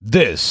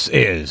This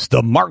is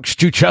the Mark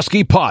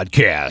Struczewski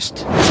Podcast.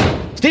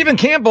 Stephen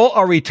Campbell,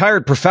 a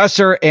retired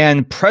professor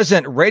and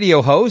present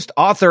radio host,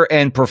 author,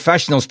 and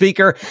professional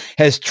speaker,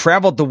 has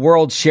traveled the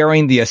world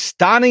sharing the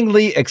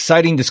astonishingly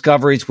exciting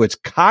discoveries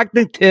which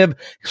cognitive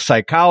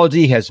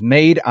psychology has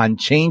made on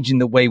changing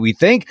the way we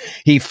think.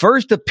 He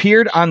first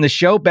appeared on the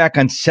show back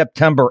on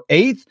September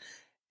 8th.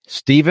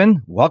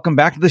 Stephen, welcome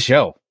back to the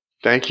show.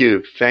 Thank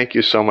you. Thank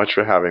you so much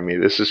for having me.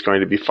 This is going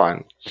to be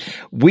fun.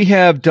 We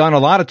have done a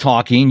lot of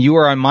talking. You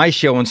were on my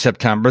show in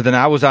September. Then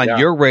I was on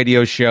your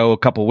radio show a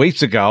couple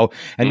weeks ago.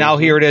 And now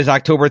here it is,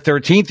 October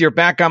 13th. You're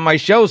back on my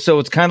show. So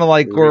it's kind of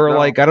like we're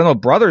like, I don't know,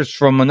 brothers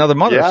from another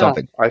mother or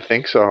something. I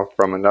think so.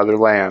 From another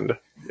land.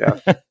 Yeah.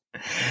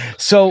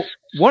 So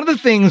one of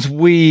the things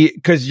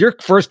because your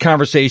first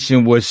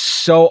conversation was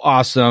so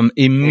awesome,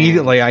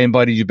 immediately I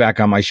invited you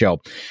back on my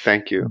show.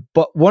 Thank you.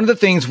 But one of the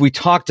things we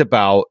talked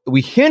about,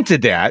 we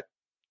hinted at,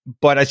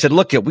 but I said,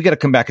 look, we got to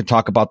come back and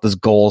talk about this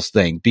goals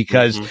thing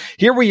because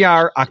here we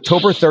are,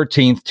 October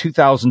 13th,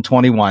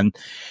 2021.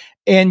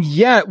 And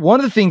yet one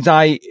of the things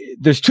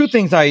there's two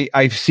things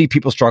I see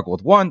people struggle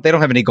with. One, they don't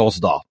have any goals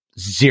at all.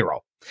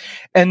 Zero.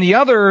 And the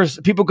others,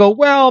 people go,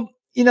 well,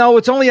 you know,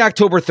 it's only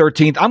October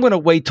 13th. I'm going to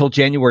wait till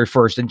January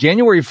 1st. And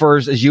January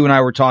 1st, as you and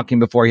I were talking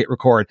before I hit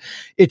record,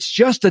 it's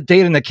just a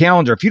date in the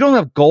calendar. If you don't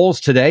have goals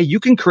today,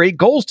 you can create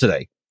goals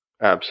today.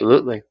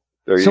 Absolutely.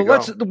 There you go.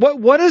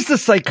 What is the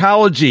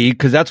psychology,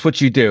 because that's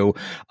what you do,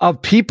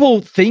 of people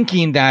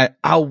thinking that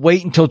I'll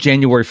wait until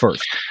January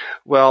 1st?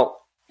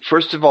 Well,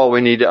 first of all, we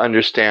need to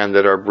understand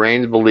that our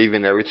brains believe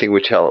in everything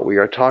we tell it. We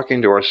are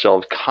talking to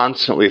ourselves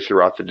constantly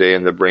throughout the day,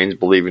 and the brain's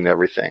believing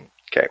everything.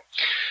 Okay.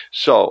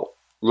 So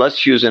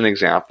let's use an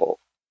example.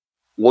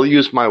 We'll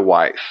use my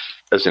wife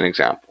as an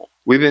example.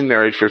 We've been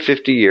married for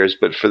 50 years,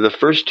 but for the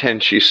first 10,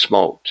 she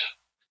smoked.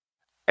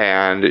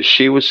 And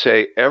she would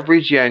say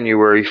every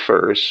January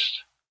 1st,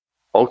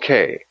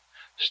 okay,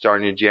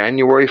 starting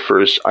January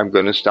 1st, I'm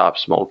going to stop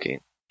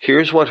smoking.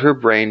 Here's what her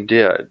brain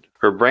did.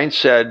 Her brain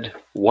said,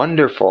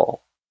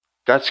 wonderful.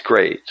 That's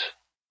great.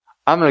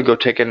 I'm going to go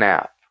take a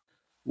nap.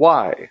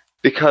 Why?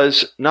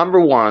 Because number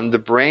one, the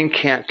brain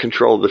can't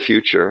control the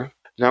future.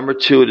 Number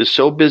two, it is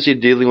so busy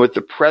dealing with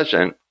the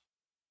present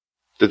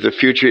that the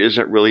future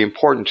isn't really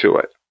important to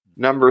it.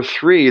 Number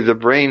three, the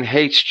brain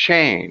hates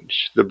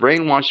change. The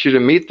brain wants you to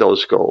meet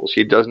those goals.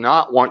 He does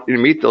not want you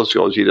to meet those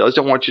goals. He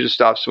doesn't want you to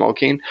stop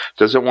smoking,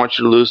 doesn't want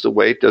you to lose the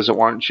weight, doesn't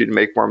want you to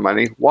make more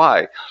money.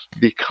 Why?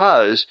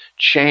 Because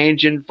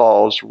change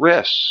involves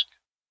risk.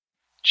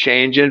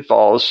 Change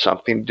involves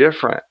something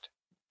different.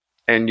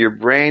 And your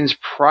brain's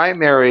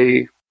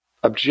primary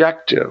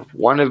objective,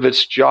 one of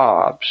its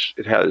jobs,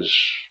 it has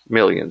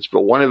millions,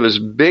 but one of its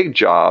big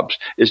jobs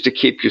is to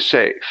keep you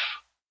safe,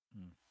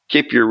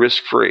 keep you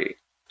risk-free.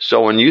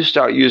 So when you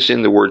start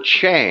using the word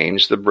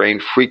change, the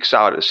brain freaks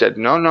out. It said,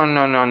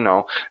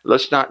 no.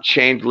 Let's not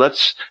change.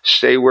 Let's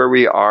stay where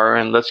we are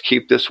and let's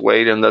keep this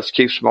weight and let's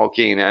keep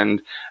smoking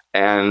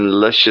and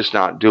let's just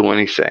not do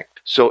anything.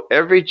 So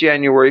every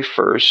January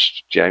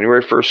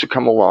 1st would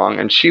come along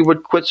and she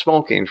would quit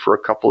smoking for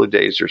a couple of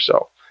days or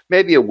so,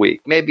 maybe a week,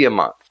 maybe a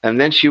month, and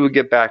then she would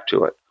get back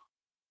to it.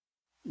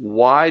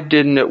 Why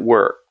didn't it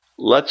work?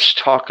 Let's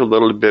talk a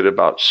little bit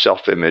about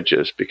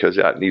self-images because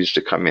that needs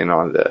to come in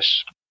on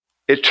this.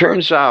 It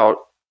turns out,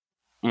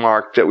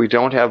 Mark, that we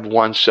don't have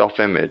one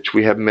self-image.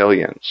 We have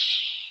millions.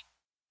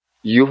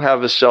 You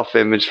have a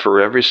self-image for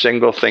every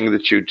single thing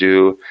that you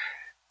do.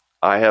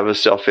 I have a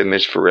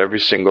self-image for every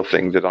single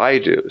thing that I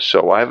do.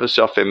 So I have a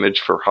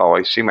self-image for how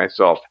I see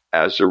myself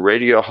as a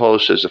radio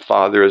host, as a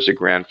father, as a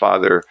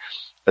grandfather,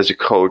 as a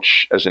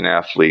coach, as an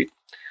athlete.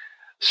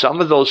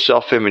 Some of those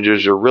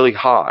self-images are really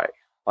high.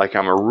 Like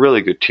I'm a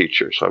really good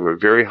teacher. So I have a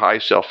very high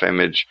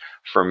self-image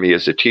for me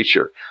as a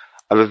teacher.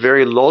 I have a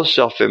very low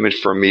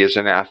self-image for me as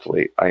an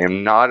athlete. I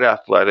am not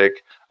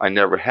athletic. I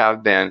never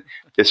have been.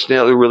 It's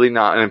really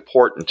not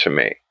important to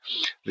me.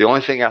 The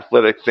only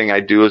athletic thing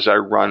I do is I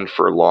run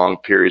for long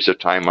periods of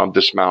time up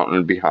this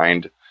mountain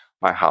behind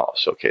my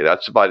house. Okay,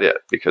 that's about it.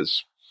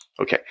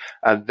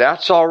 And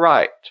that's all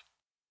right.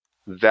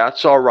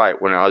 That's all right.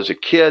 When I was a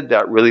kid,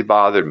 that really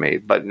bothered me.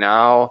 But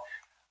now,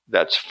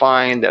 that's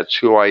fine. That's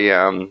who I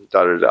am.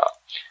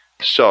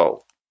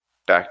 So,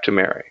 back to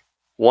Mary.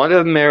 One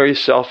of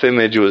Mary's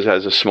self-image was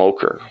as a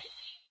smoker.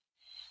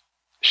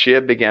 She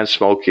had began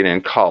smoking in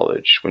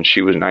college when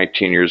she was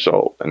 19 years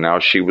old, and now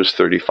she was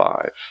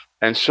 35.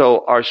 And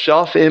so our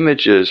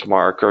self-images,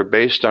 Mark, are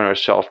based on our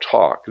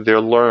self-talk. They're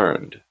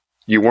learned.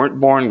 You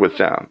weren't born with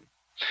them.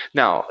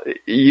 Now,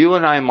 you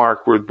and I,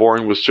 Mark, were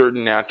born with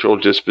certain natural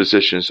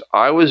dispositions.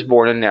 I was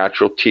born a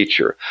natural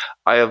teacher.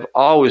 I have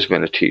always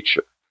been a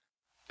teacher.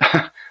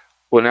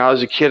 When I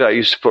was a kid, I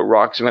used to put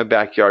rocks in my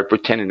backyard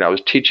pretending I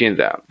was teaching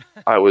them.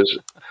 I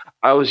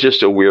was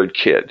just a weird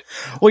kid.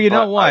 Well, you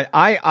know what?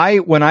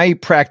 When I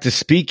practice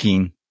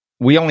speaking,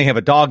 we only have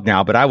a dog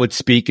now, but I would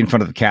speak in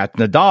front of the cats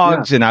and the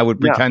dogs, and I would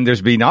pretend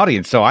there's being an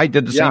audience. So I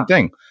did the same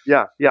thing.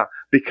 Yeah.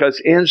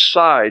 Because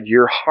inside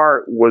your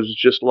heart was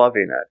just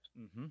loving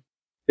it. Mm-hmm.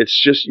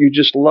 It's just, you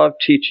just love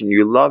teaching.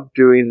 You love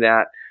doing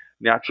that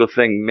natural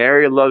thing.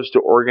 Mary loves to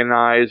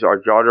organize. Our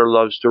daughter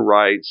loves to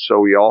write. So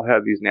we all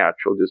have these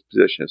natural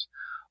dispositions.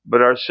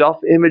 But our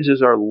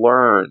self-images are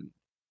learned.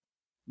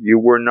 You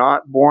were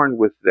not born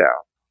with them.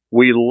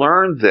 We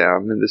learn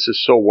them, and this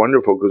is so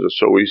wonderful because it's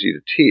so easy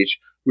to teach.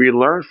 We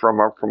learn from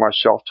our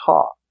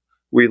self-talk.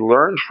 We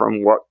learn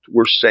from what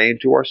we're saying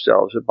to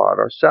ourselves about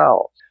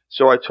ourselves.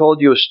 So I told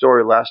you a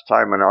story last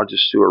time, and I'll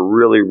just do a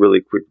really,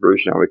 really quick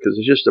version of it because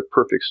it's just a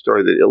perfect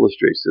story that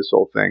illustrates this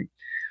whole thing.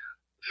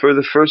 For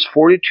the first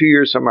 42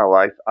 years of my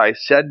life, I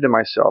said to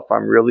myself,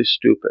 I'm really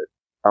stupid.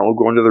 I won't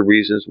go into the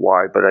reasons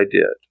why, but I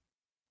did.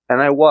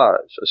 And I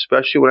was,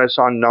 especially when I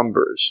saw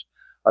numbers.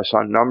 I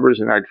saw numbers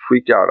and I'd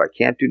freak out. I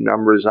can't do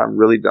numbers. I'm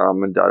really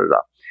dumb and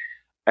da-da-da.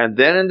 And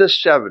then in the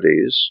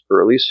 70s,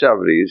 early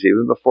 70s,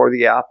 even before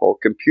the Apple,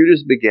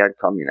 computers began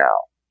coming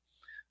out.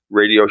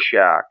 Radio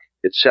Shack,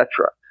 etc.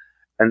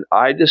 And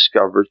I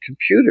discovered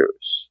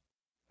computers.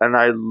 And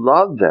I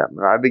loved them.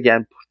 And I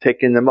began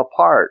taking them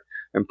apart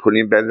and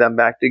putting them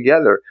back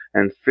together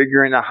and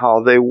figuring out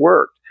how they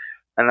worked.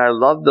 And I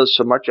loved those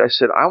so much, I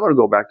said, I want to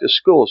go back to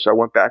school. So I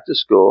went back to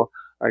school.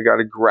 I got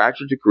a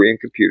graduate degree in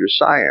computer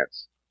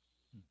science.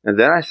 And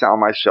then I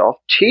found myself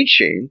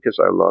teaching, because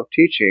I love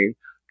teaching,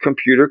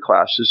 computer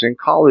classes in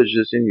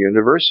colleges and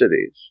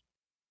universities.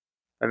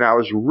 And I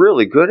was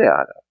really good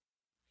at it.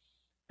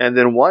 And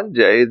then one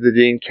day, the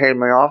dean came to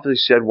my office and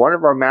said, one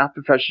of our math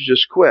professors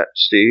just quit,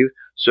 Steve,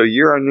 so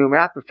you're a new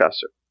math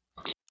professor.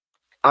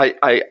 I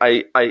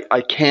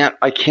can't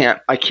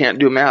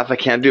do math. I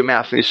can't do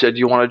math. And he said,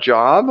 you want a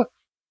job?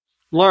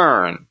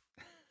 Learn.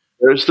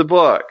 There's the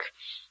book.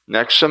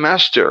 Next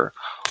semester.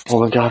 Oh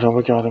my God.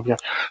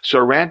 So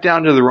I ran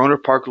down to the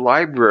Rohnert Park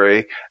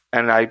Library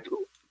and I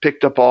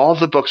picked up all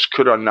the books I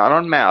could on, not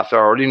on math. I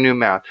already knew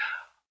math.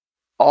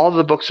 All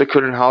the books I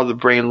could on how the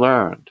brain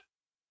learned.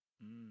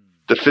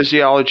 The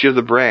physiology of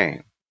the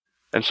brain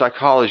and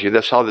psychology.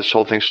 That's how this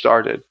whole thing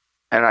started.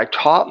 And I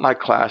taught my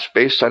class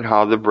based on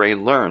how the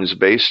brain learns,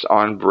 based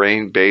on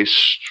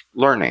brain-based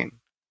learning.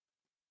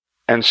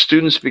 And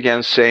students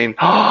began saying,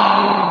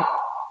 oh,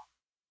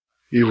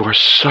 you are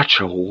such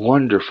a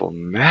wonderful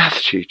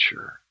math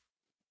teacher.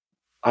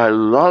 I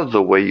love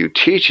the way you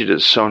teach it.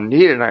 It's so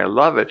neat and I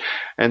love it.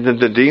 And then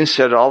the dean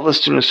said, all the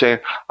students saying,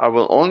 I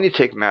will only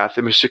take math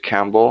if Mr.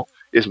 Campbell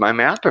is my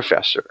math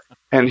professor.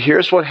 And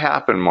here's what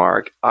happened,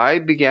 Mark. I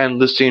began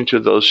listening to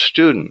those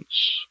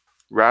students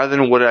rather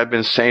than what I've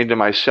been saying to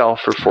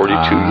myself for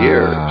 42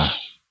 years.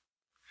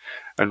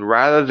 And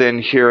rather than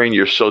hearing,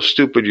 you're so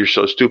stupid, you're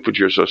so stupid,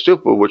 you're so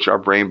stupid, which our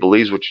brain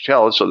believes what you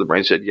tell us, so the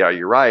brain said, yeah,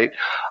 you're right.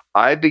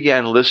 I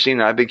began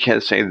listening. I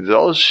began saying,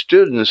 those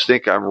students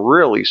think I'm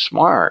really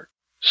smart.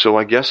 So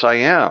I guess I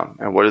am.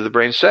 And what did the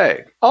brain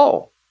say?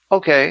 Oh,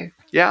 okay,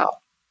 yeah,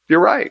 you're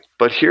right.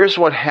 But here's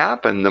what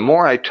happened. The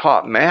more I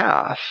taught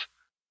math,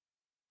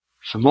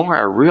 the more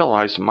I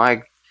realized,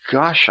 my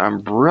gosh,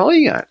 I'm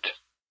brilliant.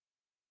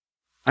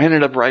 I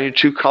ended up writing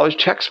 2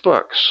 college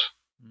textbooks.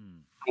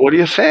 What do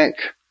you think?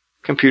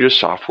 Computer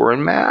software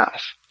and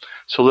math.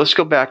 So let's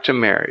go back to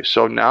Mary.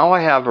 So now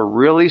I have a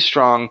really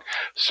strong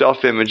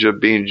self-image of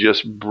being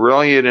just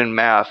brilliant in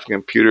math,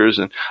 computers,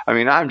 and I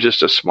mean, I'm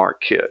just a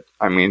smart kid.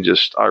 I mean,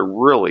 I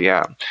really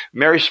am.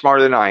 Mary's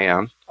smarter than I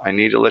am. I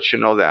need to let you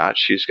know that.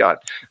 She's got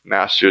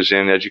masters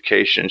in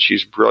education.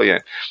 She's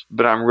brilliant,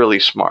 but I'm really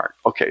smart.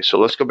 Okay, so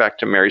let's go back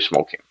to Mary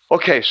smoking.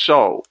 Okay,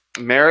 so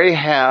Mary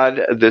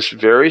had this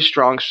very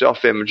strong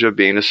self-image of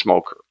being a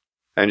smoker.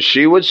 And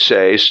she would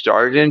say,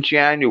 starting in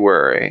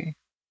January,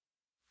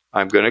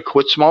 I'm going to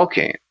quit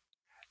smoking.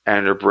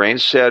 And her brain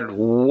said,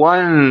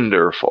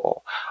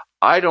 wonderful.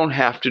 I don't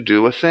have to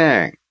do a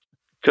thing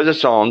because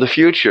it's all in the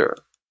future.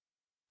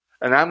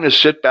 And I'm going to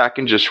sit back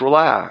and just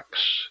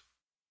relax.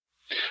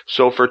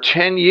 So for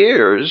 10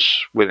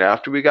 years,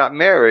 after we got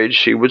married,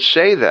 she would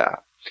say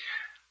that.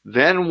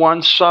 Then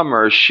one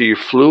summer, she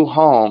flew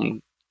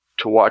home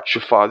to watch her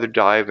father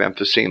die of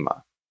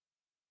emphysema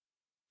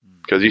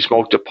because he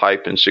smoked a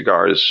pipe and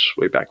cigars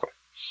way back when.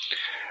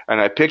 And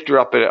I picked her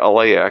up at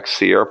LAX,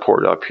 the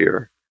airport up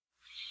here.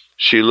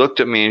 She looked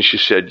at me and she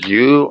said,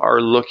 you are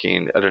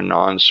looking at a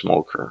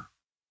non-smoker.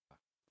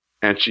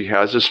 And she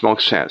hasn't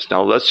smoked since.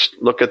 Now let's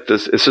look at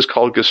this. This is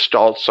called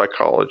Gestalt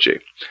psychology.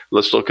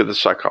 Let's look at the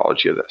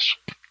psychology of this.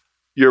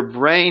 Your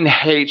brain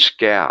hates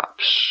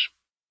gaps.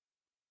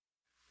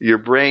 Your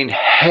brain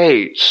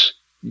hates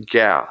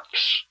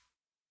gaps.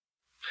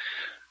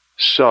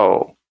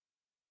 So,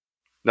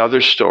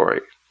 another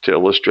story to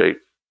illustrate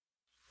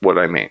what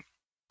I mean.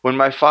 When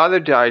my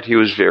father died, he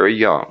was very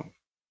young,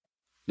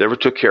 never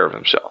took care of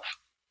himself.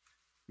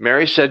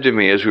 Mary said to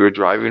me as we were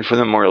driving for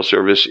the memorial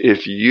service,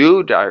 if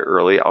you die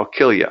early, I'll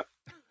kill you.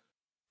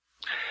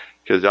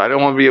 Because I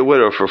don't want to be a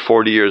widow for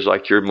 40 years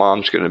like your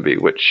mom's going to be,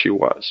 which she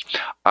was.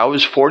 I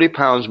was 40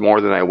 pounds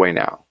more than I weigh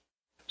now.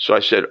 So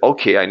I said,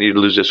 okay, I need to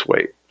lose this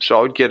weight. So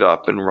I would get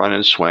up and run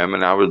and swim,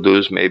 and I would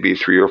lose maybe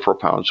 3 or 4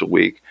 pounds a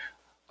week.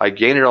 I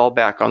gained it all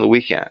back on the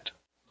weekend.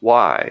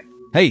 Why?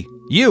 Hey,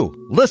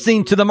 you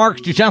listening to the Mark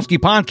Struczewski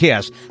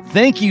podcast.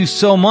 Thank you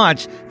so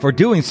much for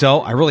doing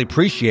so. I really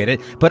appreciate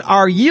it. But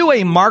are you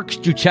a Mark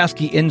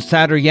Struczewski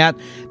insider yet?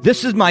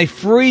 This is my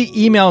free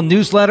email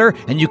newsletter,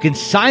 and you can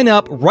sign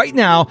up right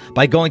now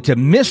by going to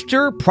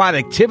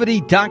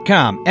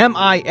MrProductivity.com.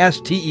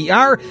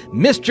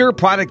 MISTER,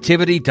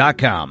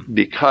 MrProductivity.com.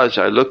 Because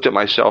I looked at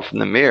myself in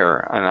the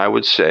mirror and I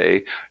would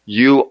say,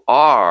 you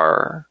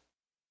are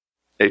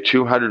a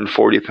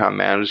 240-pound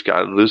man who's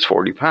got to lose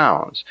 40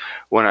 pounds.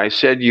 When I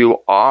said you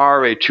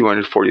are a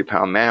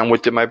 240-pound man,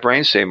 what did my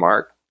brain say,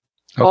 Mark?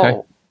 Okay.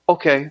 Oh,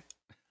 okay.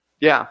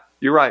 Yeah,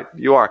 you're right.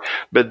 You are.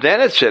 But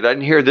then it said, I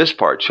didn't hear this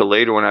part till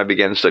later when I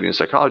began studying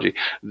psychology.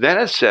 Then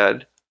it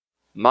said,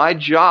 my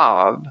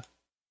job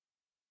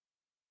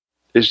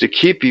is to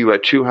keep you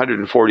at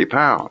 240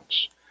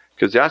 pounds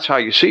because that's how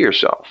you see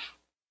yourself.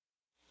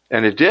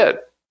 And it did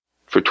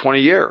for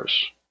 20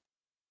 years.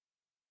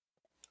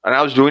 And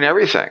I was doing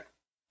everything.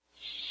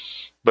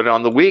 But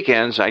on the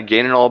weekends, I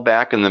gain it all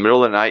back in the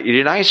middle of the night,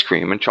 eating ice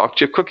cream and chocolate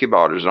chip cookie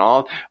bars and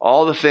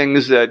all the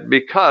things that,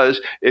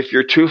 because if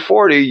you're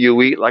 240,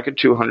 you eat like a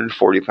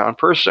 240-pound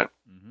person.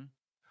 Mm-hmm.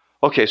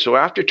 Okay, so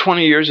after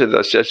 20 years of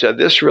this, I said,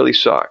 this really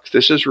sucks.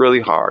 This is really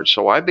hard.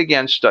 So I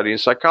began studying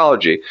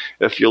psychology.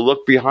 If you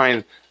look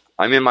behind,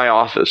 I'm in my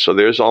office, so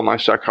there's all my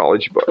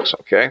psychology books,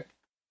 okay?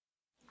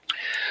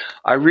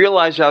 I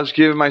realized I was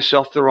giving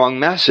myself the wrong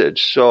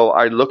message. So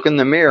I look in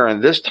the mirror,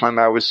 and this time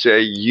I would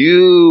say,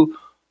 you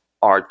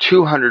are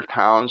 200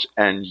 pounds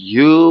and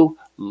you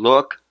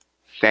look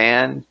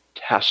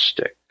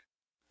fantastic.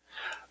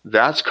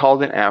 That's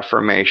called an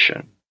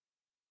affirmation.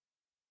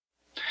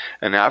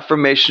 An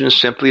affirmation is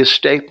simply a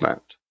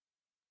statement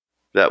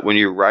that when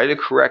you write it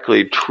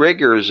correctly,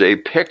 triggers a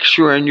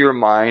picture in your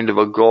mind of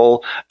a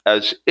goal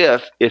as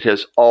if it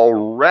has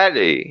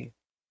already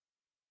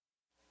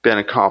been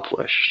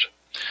accomplished.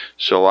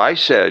 So I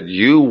said,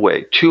 you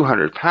weigh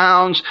 200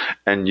 pounds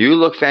and you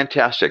look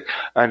fantastic.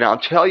 And I'll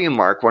tell you,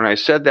 Mark, when I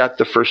said that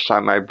the first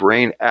time, my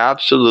brain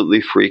absolutely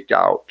freaked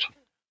out.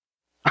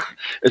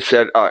 It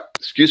said,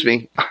 excuse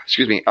me,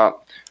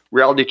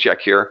 reality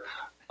check here.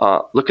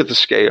 Look at the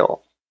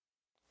scale.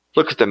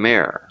 Look at the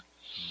mirror.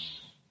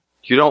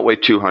 You don't weigh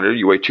 200,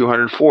 you weigh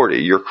 240.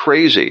 You're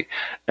crazy.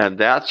 And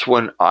that's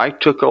when I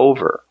took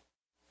over.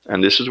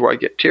 And this is where I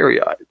get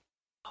teary-eyed.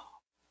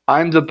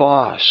 I'm the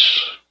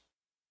boss.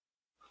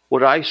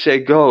 What I say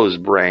goes,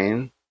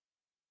 brain.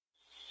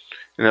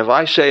 And if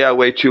I say I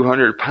weigh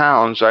 200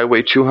 pounds, I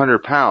weigh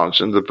 200 pounds.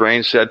 And the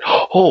brain said,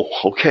 oh,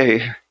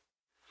 okay.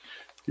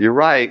 You're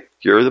right.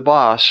 You're the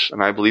boss.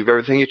 And I believe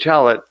everything you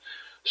tell it.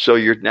 So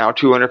you're now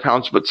 200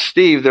 pounds. But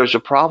Steve, there's a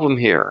problem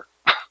here.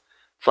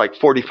 It's like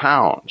 40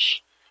 pounds.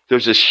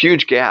 There's this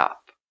huge gap.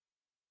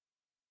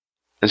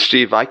 And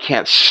Steve, I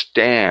can't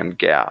stand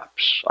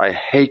gaps. I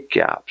hate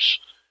gaps.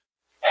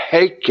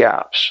 Hate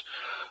gaps.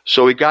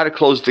 So we got to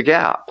close the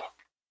gap.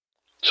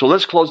 So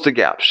let's close the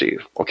gap,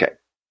 Steve. Okay.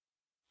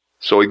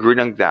 So we agreed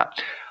on that.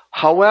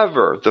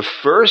 However, the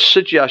first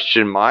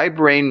suggestion my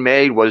brain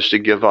made was to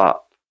give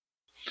up.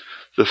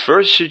 The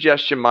first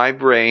suggestion my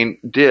brain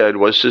did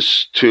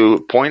was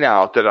to point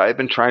out that I had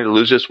been trying to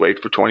lose this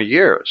weight for 20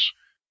 years.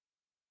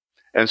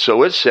 And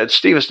so it said,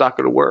 Steve, it's not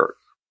going to work.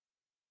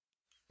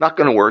 Not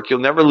going to work. You'll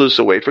never lose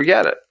the weight.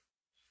 Forget it.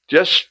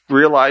 Just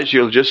realize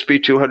you'll just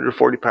be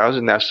 240 pounds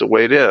and that's the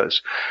way it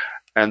is.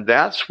 And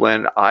that's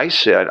when I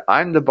said,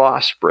 I'm the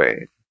boss,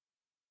 brain.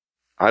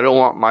 I don't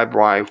want my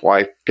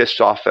wife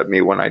pissed off at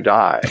me when I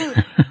die.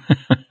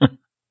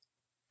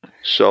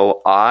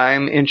 So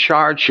I'm in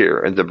charge here.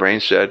 And the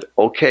brain said,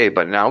 okay,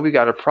 but now we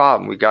got a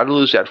problem. We got to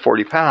lose that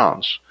 40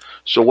 pounds.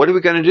 So what are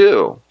we going to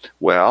do?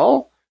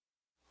 Well,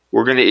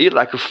 we're going to eat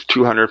like a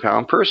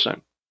 200-pound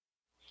person.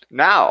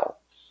 Now,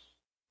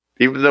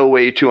 even though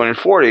we weigh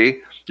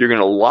 240, you're going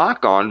to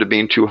lock on to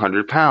being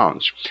 200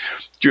 pounds.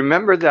 Do you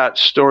remember that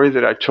story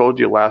that I told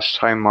you last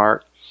time,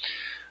 Mark?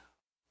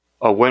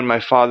 When my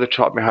father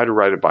taught me how to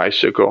ride a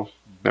bicycle.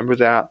 Remember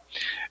that?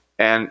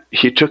 And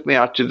he took me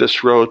out to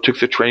this road, took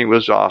the training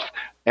wheels off,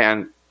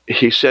 and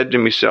he said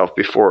to himself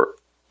no,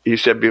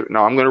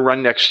 I'm going to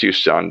run next to you,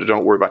 son.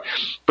 Don't worry about it.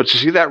 But you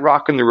see that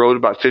rock in the road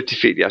about 50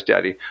 feet? Yes,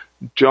 Daddy.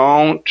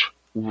 Don't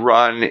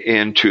run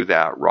into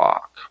that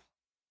rock.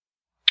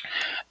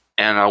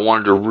 And I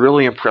wanted to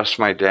really impress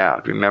my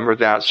dad. Remember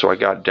that? So I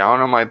got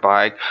down on my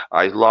bike.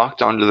 I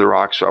locked onto the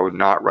rock so I would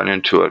not run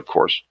into it. Of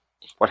course,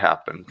 what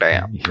happened?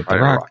 Bam. You hit the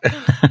rock.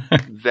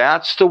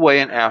 That's the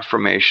way an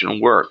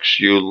affirmation works.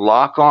 You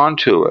lock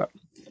onto it.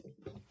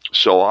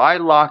 So I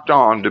locked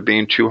on to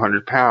being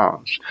 200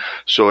 pounds.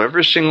 So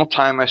every single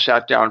time I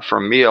sat down for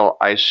a meal,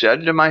 I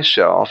said to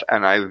myself,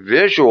 and I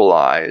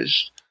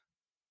visualized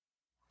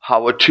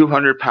how a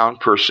 200-pound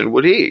person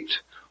would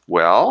eat.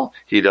 Well,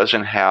 he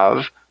doesn't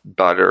have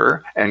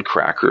butter and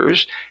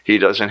crackers. He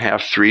doesn't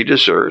have 3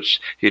 desserts.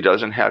 He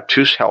doesn't have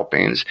 2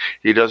 helpings.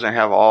 He doesn't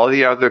have all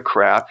the other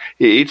crap.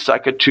 He eats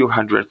like a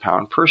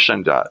 200-pound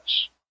person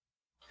does.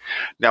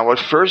 Now, at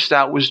first,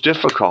 that was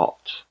difficult.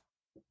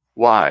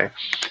 Why?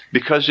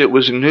 Because it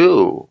was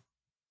new.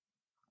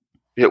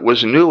 It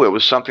was new. It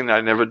was something that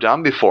I'd never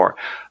done before.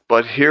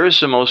 But here's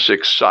the most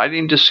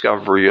exciting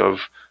discovery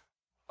of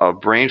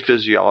brain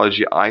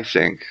physiology, I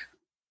think,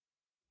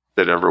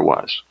 that ever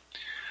was.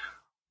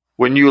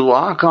 When you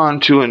lock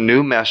onto a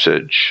new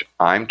message,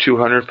 I'm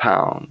 200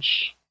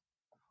 pounds,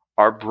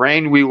 our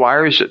brain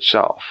rewires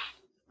itself.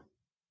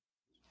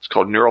 It's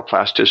called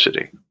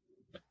neuroplasticity.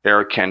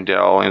 Eric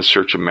Campbell, In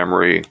Search of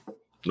Memory,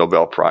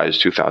 Nobel Prize,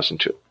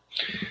 2002.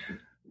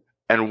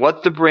 And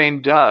what the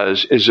brain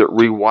does is it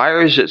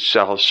rewires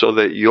itself so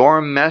that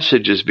your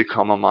messages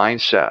become a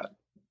mindset.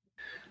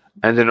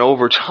 And then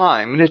over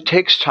time, and it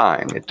takes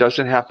time, it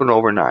doesn't happen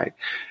overnight.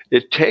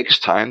 It takes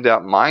time,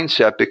 that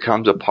mindset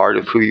becomes a part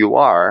of who you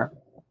are,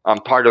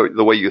 part of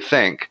the way you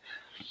think.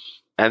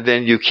 And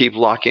then you keep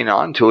locking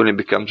onto it and it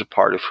becomes a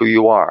part of who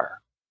you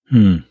are.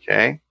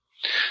 Okay?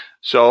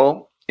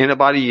 So in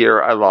about a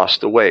year, I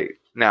lost the weight.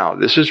 Now,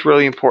 this is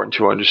really important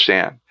to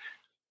understand.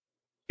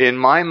 In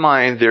my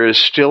mind, there is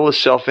still a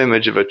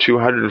self-image of a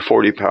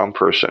 240-pound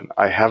person.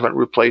 I haven't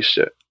replaced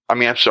it.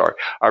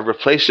 I've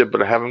replaced it,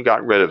 but I haven't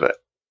gotten rid of it.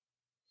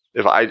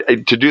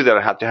 To do that,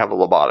 I have to have a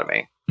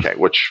lobotomy, okay,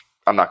 which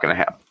I'm not going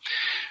to have.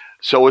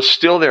 So it's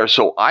still there.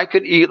 So I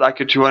could eat like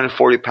a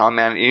 240-pound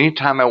man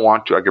anytime I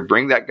want to. I could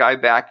bring that guy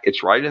back.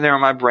 It's right in there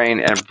in my brain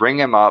and bring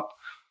him up.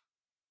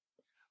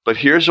 But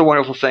here's the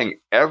wonderful thing.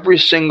 Every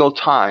single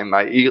time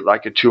I eat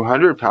like a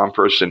 200-pound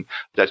person,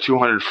 that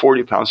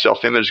 240-pound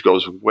self-image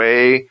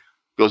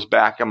goes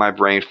back in my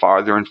brain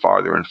farther and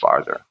farther and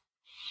farther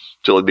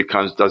till it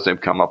doesn't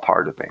become a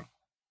part of me.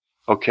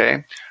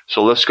 Okay?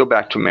 So let's go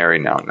back to Mary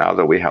now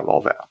that we have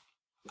all that.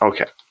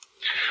 Okay.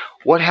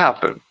 What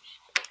happened?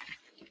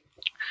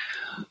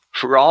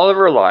 For all of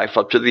her life,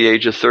 up to the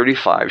age of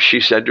 35, she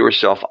said to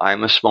herself,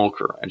 I'm a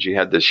smoker. And she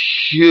had this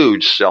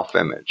huge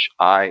self-image.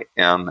 I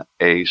am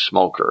a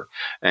smoker.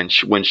 And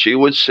when she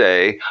would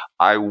say,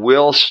 I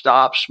will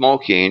stop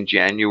smoking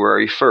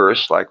January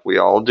 1st, like we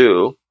all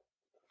do,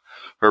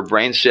 her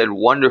brain said,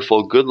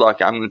 wonderful, good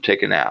luck, I'm going to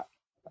take a nap.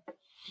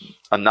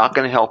 I'm not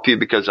going to help you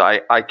because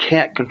I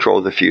can't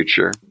control the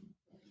future.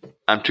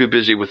 I'm too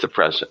busy with the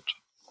present.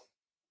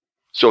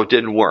 So it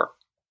didn't work.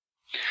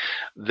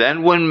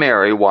 Then when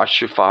Mary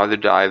watched her father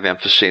die of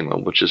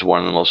emphysema, which is one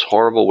of the most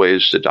horrible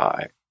ways to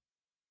die,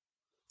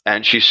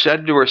 and she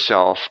said to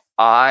herself,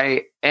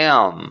 I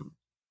am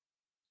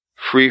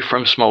free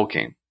from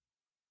smoking.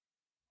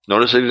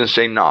 Notice I didn't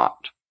say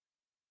not.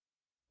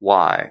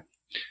 Why?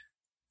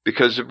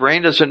 Because the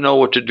brain doesn't know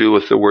what to do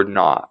with the word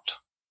not.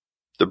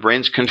 The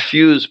brain's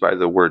confused by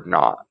the word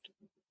not.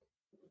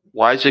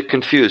 Why is it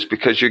confused?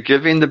 Because you're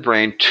giving the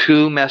brain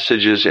two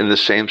messages in the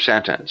same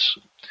sentence.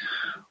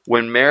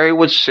 When Mary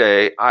would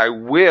say, I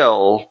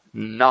will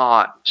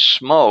not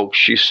smoke,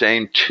 she's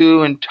saying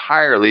two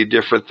entirely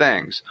different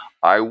things.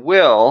 I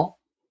will,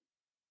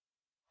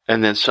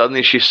 and then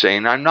suddenly she's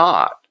saying, I'm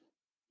not.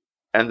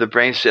 And the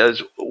brain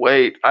says,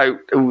 wait,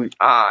 I'm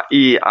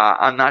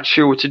not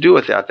sure what to do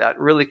with that. That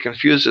really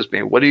confuses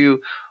me. What do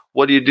you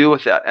do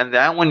with that? And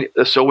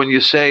when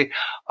you say,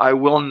 I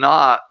will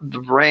not, the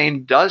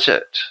brain does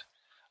it.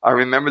 I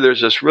remember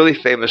there's this really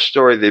famous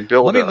story they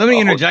built. Let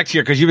me interject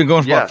here because you've been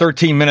going for about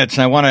 13 minutes,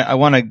 and I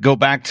want to go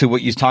back to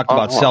what you talked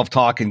about,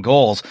 self-talk and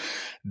goals,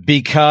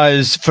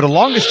 because for the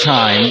longest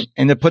time,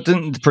 and to put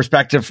in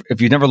perspective, if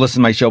you've never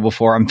listened to my show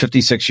before, I'm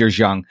 56 years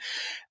young.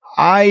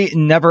 I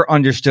never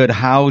understood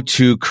how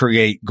to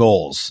create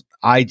goals.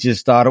 I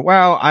just thought,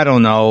 well, I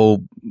don't know,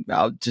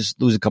 I'll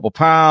just lose a couple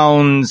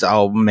pounds,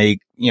 I'll make,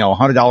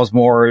 $100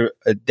 more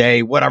a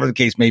day, whatever the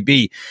case may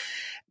be.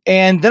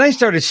 And then I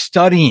started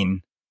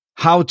studying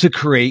how to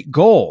create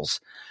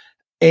goals.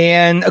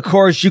 And of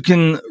course, you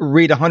can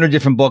read 100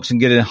 different books and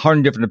get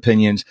 100 different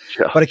opinions.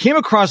 Yeah. But I came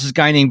across this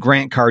guy named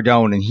Grant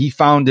Cardone, and he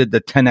founded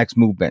the 10X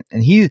movement.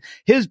 And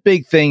his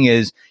big thing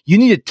is you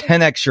need to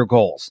 10X your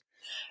goals.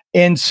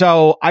 And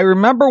so I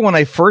remember when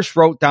I first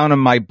wrote down in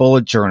my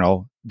bullet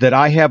journal that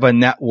I have a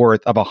net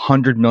worth of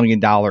 $100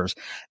 million.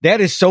 That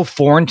is so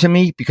foreign to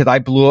me because I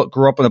grew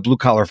up in a blue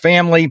collar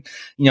family,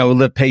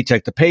 live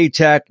paycheck to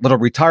paycheck, little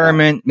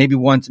retirement, maybe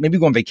go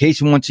on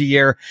vacation once a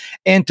year.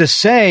 And to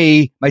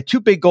say my two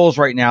big goals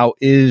right now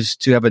is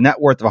to have a net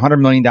worth of $100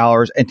 million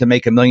and to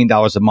make $1 million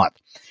a month.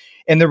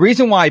 And the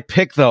reason why I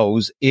pick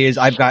those is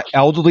I've got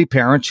elderly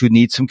parents who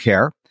need some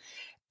care.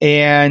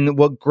 And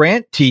what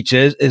Grant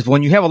teaches is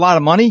when you have a lot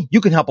of money,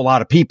 you can help a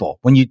lot of people.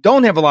 When you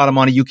don't have a lot of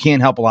money, you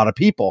can't help a lot of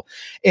people.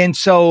 And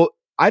so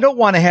I don't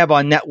want to have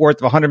a net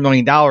worth of $100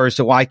 million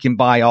so I can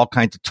buy all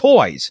kinds of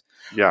toys.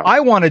 Yeah.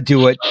 I want to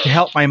do it to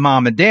help my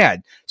mom and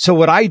dad. So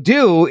what I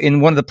do in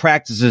one of the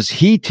practices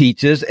he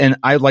teaches, and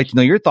I'd like to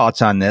know your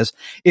thoughts on this,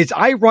 is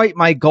I write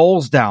my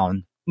goals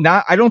down.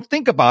 Now, I don't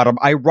think about them.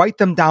 I write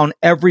them down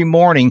every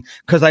morning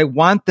because I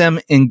want them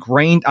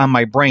ingrained on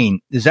my brain.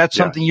 Is that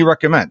something you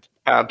recommend?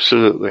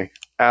 Absolutely.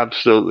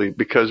 Absolutely.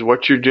 Because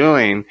what you're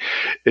doing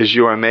is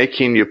you're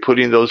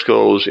putting those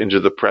goals into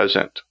the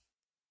present,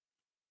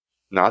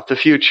 not the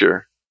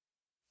future,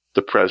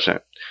 the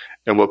present.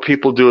 And what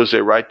people do is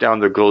they write down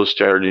their goals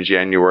starting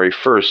January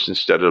 1st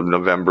instead of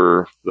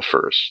November the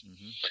 1st.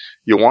 Mm-hmm.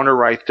 You want to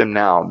write them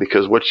now,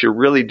 because what you're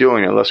really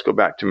doing, and let's go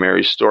back to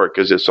Mary's story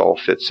because this all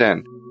fits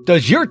in.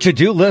 Does your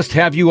to-do list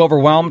have you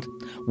overwhelmed?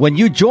 When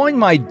you join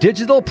my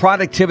digital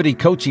productivity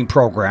coaching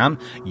program,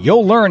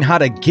 you'll learn how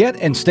to get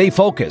and stay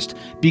focused,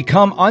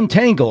 become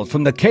untangled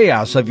from the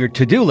chaos of your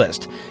to-do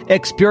list,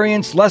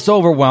 experience less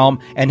overwhelm,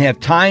 and have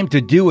time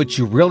to do what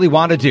you really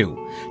want to do.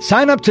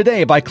 Sign up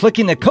today by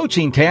clicking the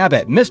coaching tab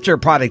at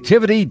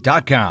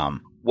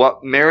MrProductivity.com.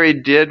 What Mary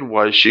did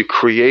was she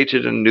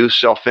created a new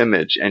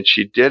self-image, and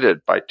she did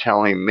it by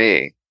telling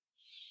me.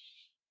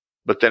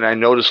 But then I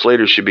noticed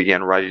later she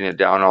began writing it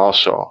down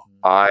also.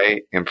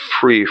 I am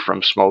free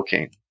from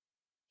smoking.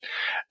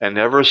 And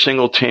every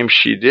single time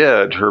she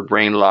did, her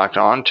brain locked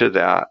onto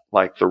that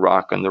like the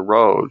rock on the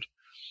road.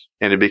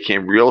 And it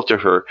became real to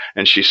her,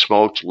 and she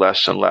smoked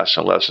less and less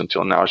and less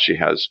until now she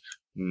has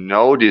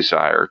no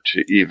desire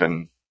to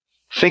even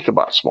think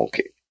about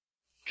smoking.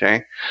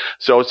 Okay?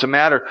 So it's a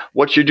matter,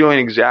 what you're doing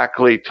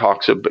exactly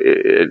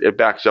it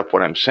backs up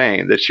what I'm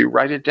saying, that you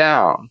write it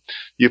down.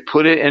 You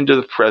put it into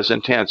the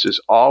present tense.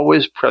 It's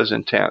always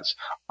present tense.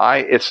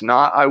 It's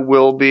not I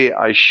will be,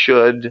 I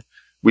should,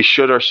 we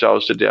should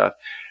ourselves to death.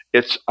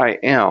 It's I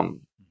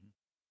am.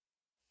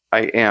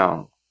 I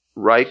am.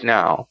 Right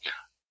now,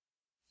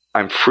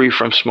 I'm free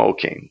from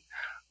smoking.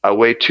 I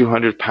weigh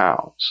 200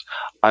 pounds.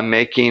 I'm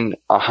making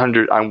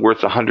I'm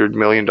worth $100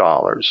 million.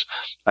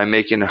 I'm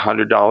making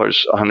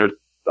 $100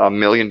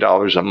 million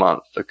a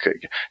month. Okay.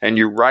 And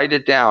you write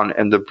it down,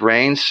 and the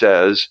brain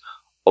says,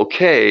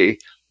 okay,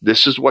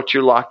 this is what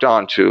you're locked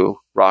onto,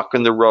 rock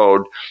in the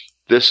road.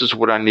 This is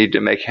what I need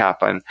to make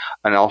happen,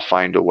 and I'll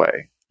find a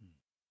way.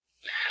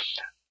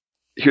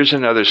 Here's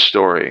another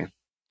story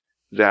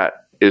that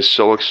is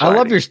so exciting. I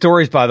love your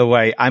stories, by the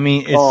way. I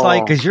mean, it's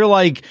like, cause you're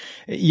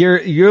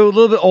a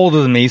little bit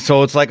older than me.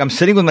 So it's like, I'm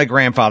sitting with my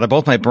grandfather.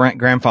 Both my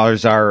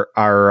grandfathers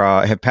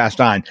have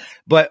passed on.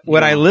 But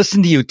when I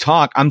listen to you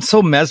talk, I'm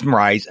so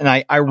mesmerized. And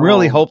I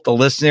really hope the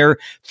listener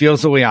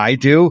feels the way I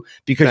do,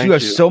 because you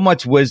have so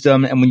much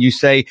wisdom. And when you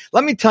say,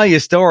 let me tell you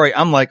a story,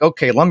 I'm like,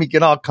 okay, let me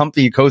get all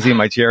comfy and cozy in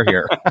my chair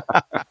here.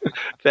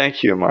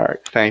 Thank you,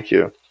 Mark. Thank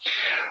you.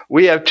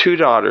 We have two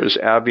daughters,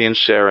 Abby and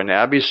Sarah, and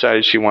Abby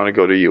decided she wanted to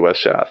go to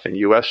USF. And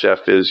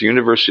USF is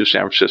University of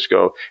San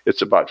Francisco.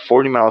 It's about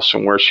 40 miles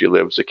from where she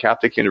lives. It's a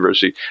Catholic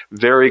university.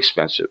 Very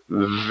expensive.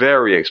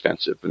 Very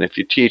expensive. And if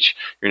you teach,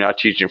 you're not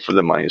teaching for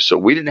the money. So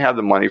we didn't have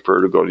the money for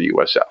her to go to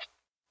USF.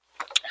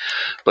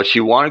 But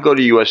she wanted to go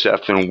to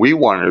USF, and we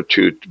wanted her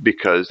to,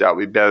 because that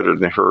would be better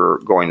than her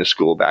going to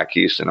school back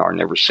east and our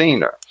never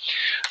seeing her.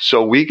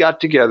 So we got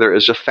together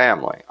as a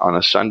family on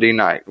a Sunday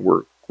night.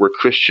 We're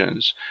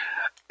Christians.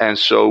 And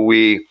so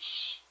we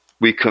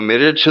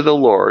committed to the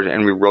Lord,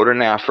 and we wrote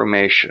an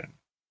affirmation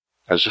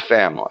as a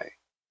family.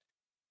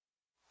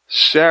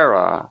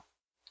 Sarah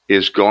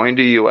is going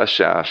to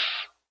USF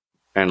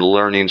and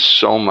learning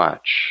so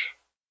much.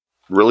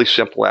 Really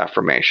simple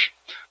affirmation,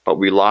 but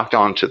we locked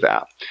onto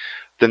that.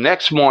 The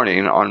next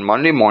morning, on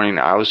Monday morning,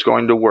 I was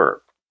going to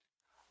work.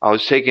 I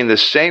was taking the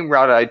same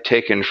route I'd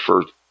taken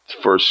for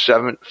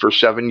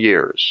 7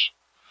 years.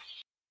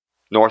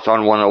 North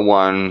on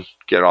 101,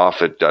 get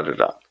off at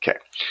da-da-da. Okay.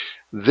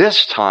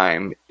 This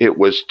time, it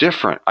was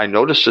different. I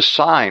noticed a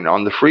sign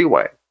on the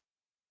freeway.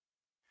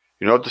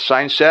 You know what the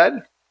sign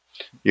said?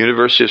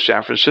 University of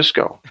San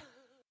Francisco.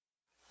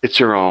 It's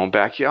her own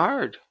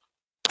backyard.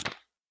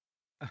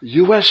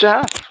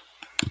 USF.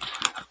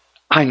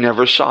 I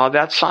never saw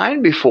that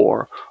sign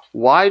before.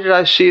 Why did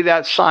I see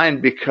that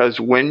sign? Because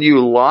when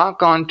you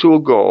lock onto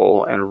a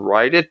goal and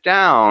write it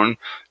down,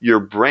 your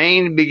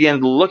brain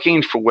begins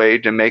looking for a way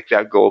to make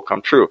that goal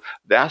come true.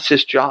 That's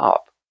his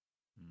job.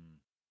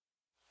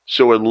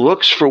 So it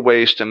looks for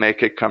ways to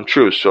make it come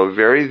true. So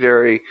very,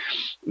 very,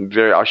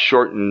 very, I'll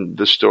shorten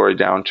the story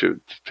down to,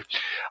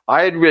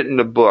 I had written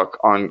a book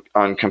on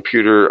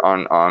computer,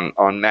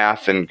 on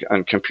math and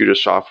on computer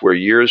software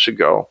years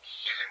ago.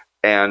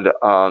 And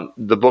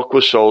the book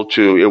was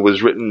it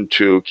was written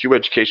to Q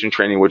Education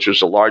Training, which is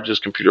the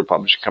largest computer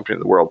publishing company in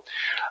the world.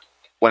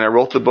 When I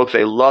wrote the book,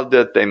 they loved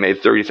it. They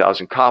made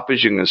 30,000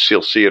 copies. You can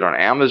still see it on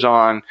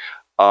Amazon.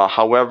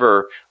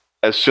 However,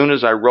 as soon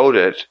as I wrote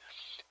it,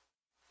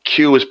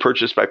 Q was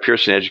purchased by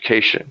Pearson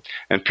Education,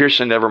 and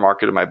Pearson never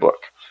marketed my book.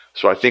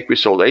 So I think we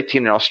sold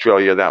 18 in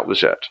Australia. That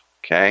was it.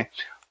 Okay.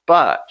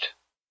 But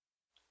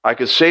I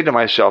could say to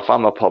myself,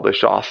 I'm a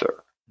published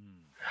author.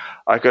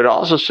 I could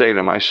also say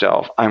to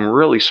myself, I'm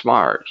really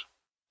smart.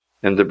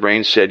 And the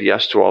brain said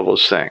yes to all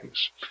those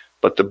things.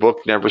 But the book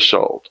never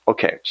sold.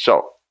 Okay,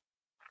 so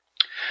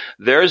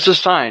there's the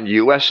sign,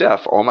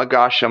 USF. Oh my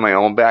gosh, in my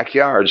own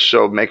backyard.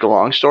 So make a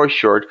long story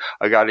short,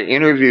 I got an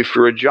interview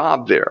for a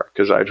job there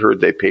because I'd heard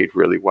they paid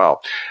really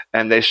well.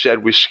 And they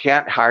said, we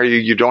can't hire you.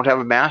 You don't have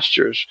a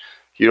master's.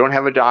 You don't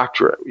have a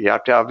doctorate. You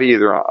have to have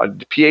either a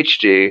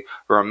PhD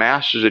or a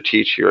master's to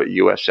teach here at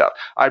USF.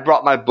 I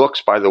brought my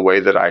books, by the way,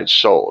 that I had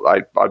sold.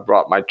 I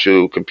brought my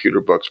 2 computer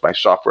books, my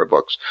software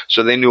books.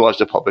 So they knew I was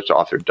a published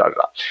author,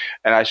 da-da-da.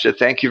 And I said,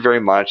 thank you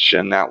very much.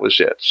 And that was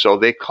it. So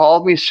they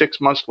called me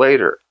 6 months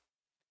later.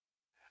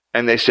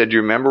 And they said, "Do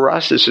you remember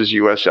us? This is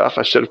USF."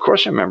 I said, "Of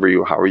course I remember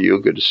you. How are you?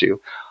 Good to see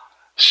you."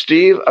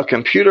 "Steve, a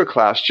computer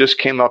class just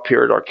came up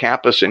here at our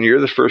campus, and you're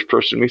the first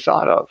person we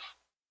thought of."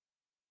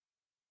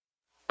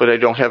 "But I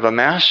don't have a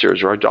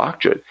master's or a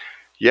doctorate."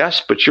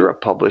 "Yes, but you're a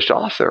published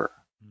author."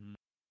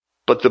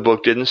 "But the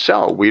book didn't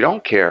sell." "We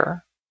don't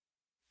care.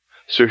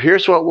 So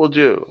here's what we'll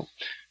do.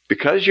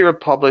 Because you're a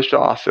published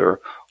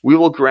author, we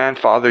will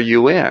grandfather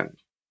you in.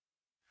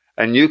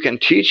 And you can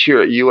teach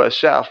here at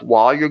USF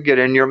while you're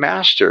getting your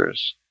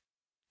master's.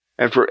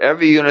 And for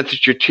every unit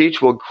that you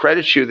teach, we'll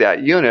credit you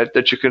that unit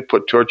that you can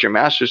put towards your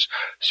master's,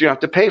 so you don't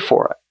have to pay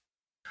for it."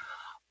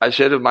 I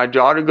said, "If my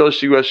daughter goes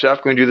to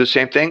USF, can we do the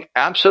same thing?"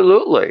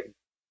 "Absolutely."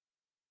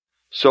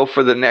 So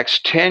for the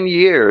next 10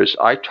 years,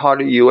 I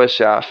taught at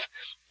USF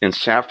in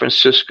San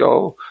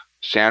Francisco,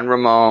 San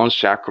Ramon,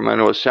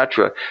 Sacramento,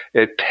 etc.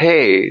 It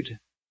paid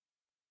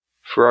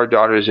for our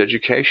daughter's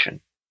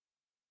education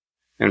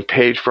and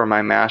paid for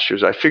my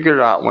master's. I figured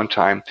it out one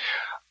time.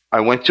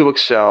 I went to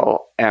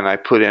Excel and I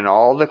put in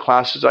all the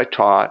classes I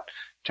taught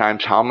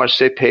times how much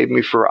they paid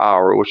me per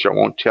hour, which I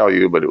won't tell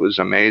you, but it was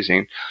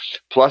amazing,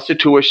 plus the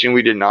tuition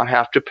we did not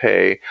have to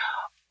pay.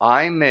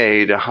 I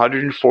made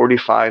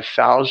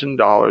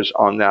 $145,000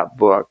 on that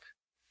book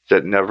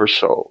that never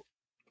sold.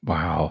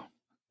 Wow.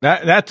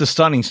 That's a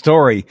stunning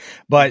story.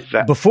 But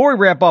before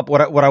we wrap up,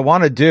 what I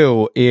want to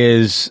do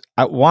is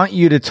I want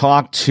you to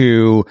talk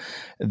to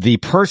the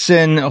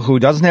person who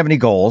doesn't have any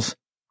goals.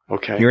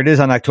 Okay. Here it is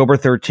on October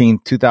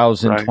 13th,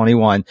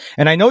 2021. Right.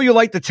 And I know you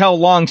like to tell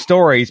long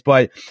stories,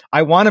 but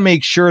I want to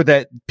make sure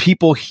that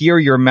people hear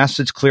your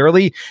message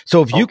clearly.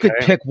 So if you could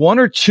pick one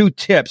or two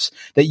tips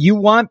that you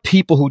want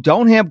people who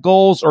don't have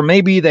goals, or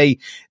maybe they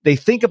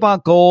think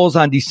about goals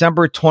on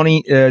December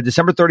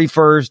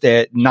 31st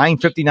at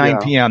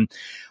 9:59 p.m.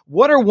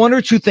 What are one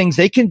or two things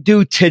they can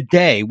do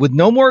today with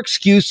no more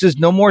excuses,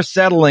 no more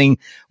settling,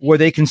 where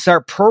they can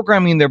start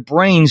programming their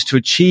brains to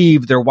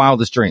achieve their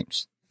wildest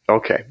dreams?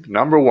 Okay.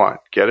 Number one,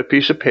 get a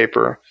piece of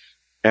paper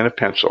and a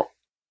pencil.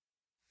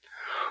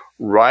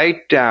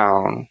 Write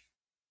down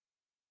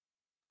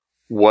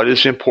what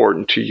is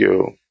important to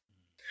you.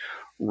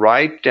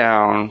 Write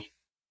down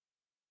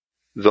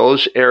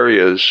those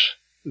areas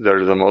that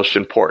are the most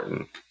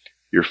important.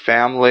 Your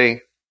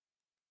family,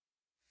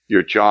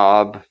 your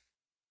job,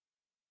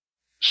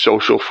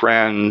 social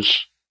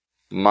friends,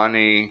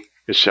 money,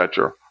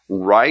 etc.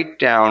 Write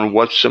down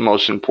what's the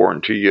most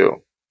important to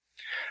you.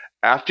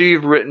 After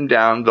you've written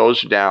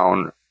those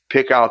down,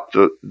 pick out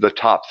the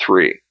top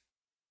three.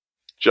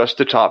 Just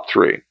the top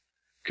three.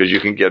 Because you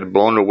can get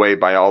blown away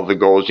by all the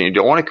goals. And you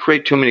don't want to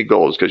create too many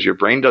goals because your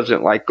brain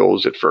doesn't like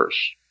goals at first.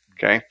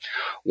 Okay?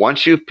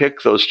 Once you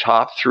pick those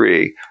top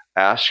three,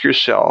 ask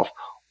yourself,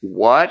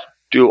 what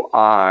do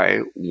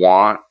I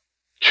want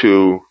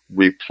to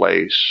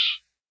replace?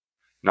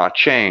 Not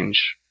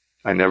change.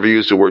 I never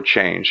use the word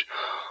change.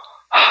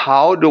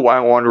 How do I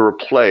want to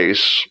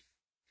replace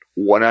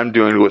what I'm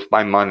doing with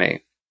my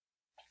money?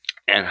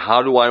 And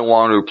how do I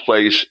want to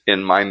replace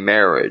in my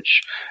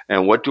marriage?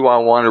 And what do I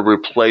want to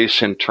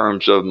replace in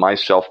terms of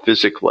myself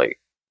physically?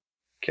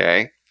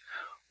 Okay?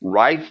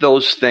 Write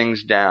those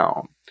things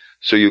down.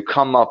 So you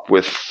come up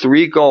with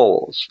 3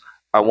 goals.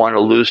 I want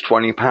to lose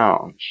 20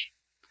 pounds.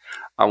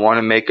 I want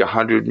to make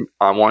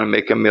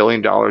 $1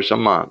 million a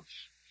month.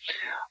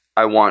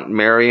 I want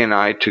Mary and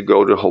I to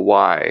go to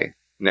Hawaii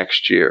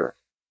next year.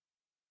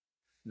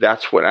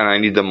 And I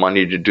need the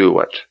money to do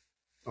it.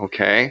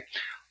 Okay?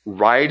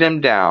 Write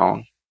them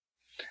down,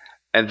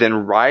 and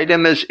then write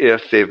them as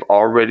if they've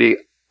already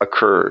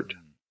occurred.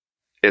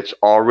 It's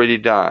already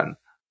done.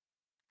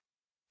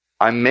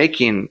 I'm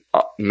making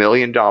 $1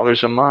 million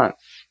a month.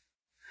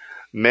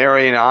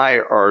 Mary and I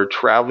are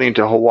traveling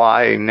to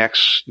Hawaii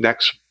next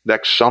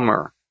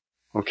summer.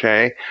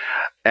 Okay?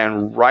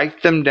 And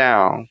write them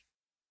down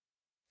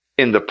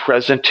in the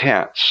present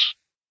tense.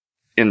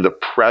 In the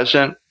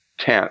present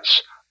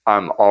tense,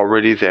 I'm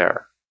already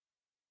there.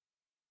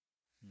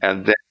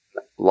 And then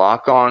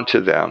lock on to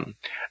them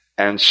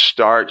and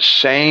start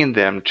saying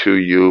them to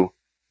you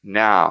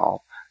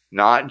now,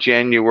 not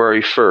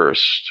January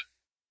 1st.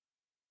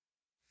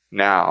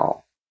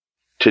 Now,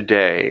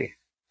 today,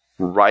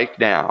 right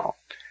now,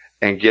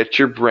 and get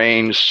your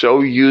brain so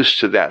used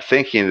to that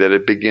thinking that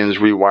it begins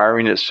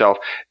rewiring itself.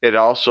 It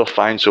also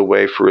finds a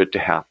way for it to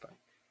happen.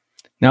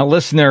 Now,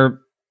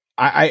 listener,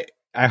 I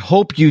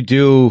hope you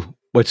do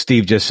what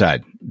Steve just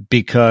said,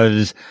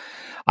 because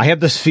I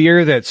have this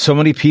fear that so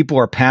many people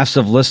are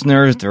passive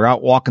listeners. They're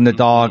out walking the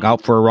dog,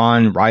 out for a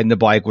run, riding the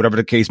bike, whatever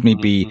the case may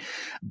be.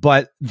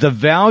 But the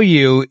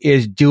value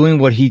is doing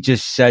what he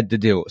just said to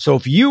do. So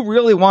if you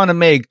really want to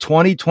make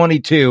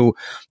 2022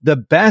 the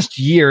best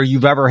year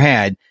you've ever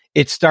had,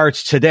 it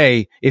starts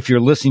today if you're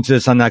listening to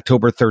this on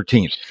October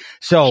 13th.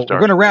 So we're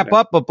going to wrap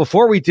up. But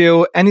before we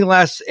do, any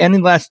last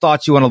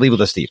thoughts you want to leave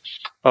with us, Steve?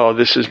 Oh,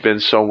 this has been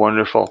so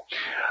wonderful.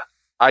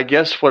 I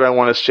guess what I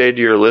want to say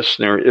to your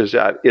listener is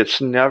that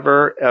it's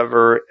never,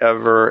 ever,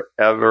 ever,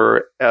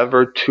 ever,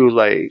 ever too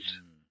late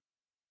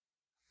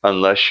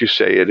unless you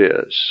say it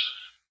is.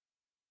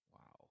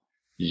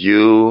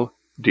 You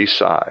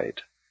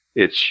decide.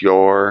 It's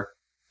your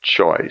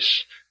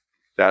choice.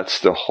 That's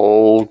the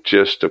whole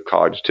gist of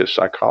cognitive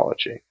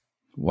psychology.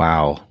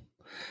 Wow.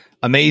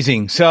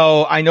 Amazing.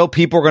 So I know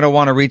people are going to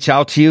want to reach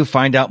out to you,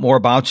 find out more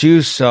about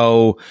you.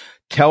 So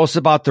tell us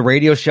about the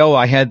radio show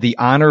I had the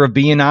honor of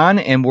being on,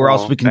 and where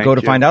else we can go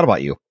to find out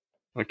about you.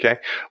 Okay.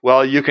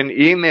 Well, you can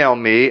email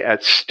me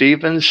at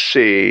Stephen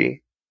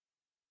C,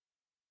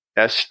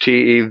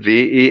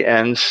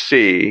 STEVENC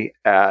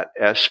at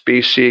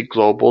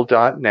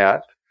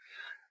sbcglobal.net.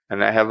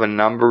 And I have a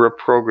number of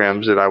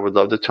programs that I would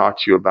love to talk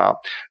to you about.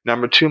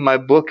 Number 2, my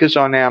book is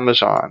on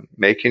Amazon,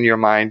 Making Your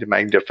Mind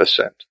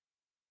Magnificent.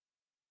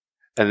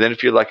 And then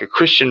if you like a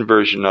Christian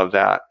version of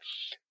that,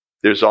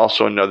 there's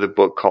also another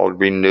book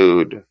called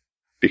Renewed,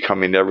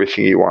 Becoming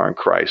Everything You Are in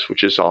Christ,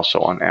 which is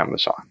also on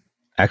Amazon.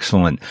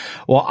 Excellent.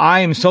 Well,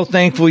 I am so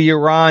thankful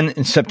you're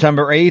on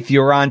September 8th.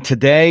 You're on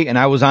today, and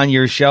I was on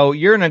your show.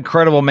 You're an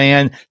incredible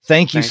man.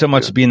 Thank you so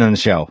much for being on the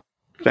show.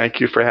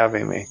 Thank you for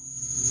having me.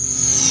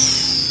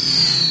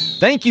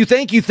 Thank you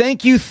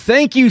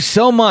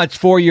so much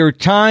for your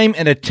time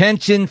and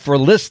attention, for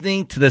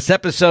listening to this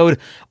episode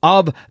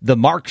of the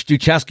Mark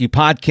Struczewski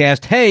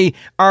podcast. Hey,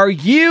 are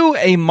you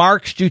a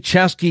Mark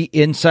Struczewski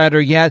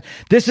insider yet?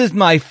 This is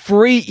my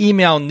free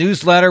email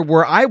newsletter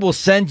where I will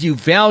send you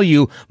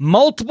value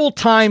multiple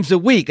times a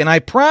week. And I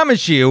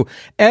promise you,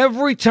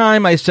 every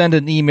time I send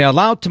an email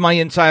out to my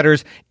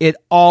insiders, it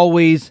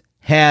always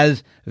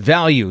has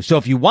value. So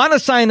if you want to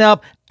sign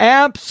up,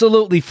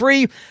 absolutely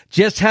free,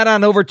 just head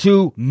on over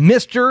to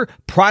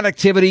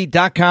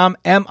MrProductivity.com,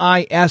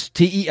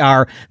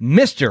 MISTER,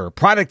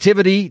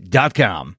 MrProductivity.com.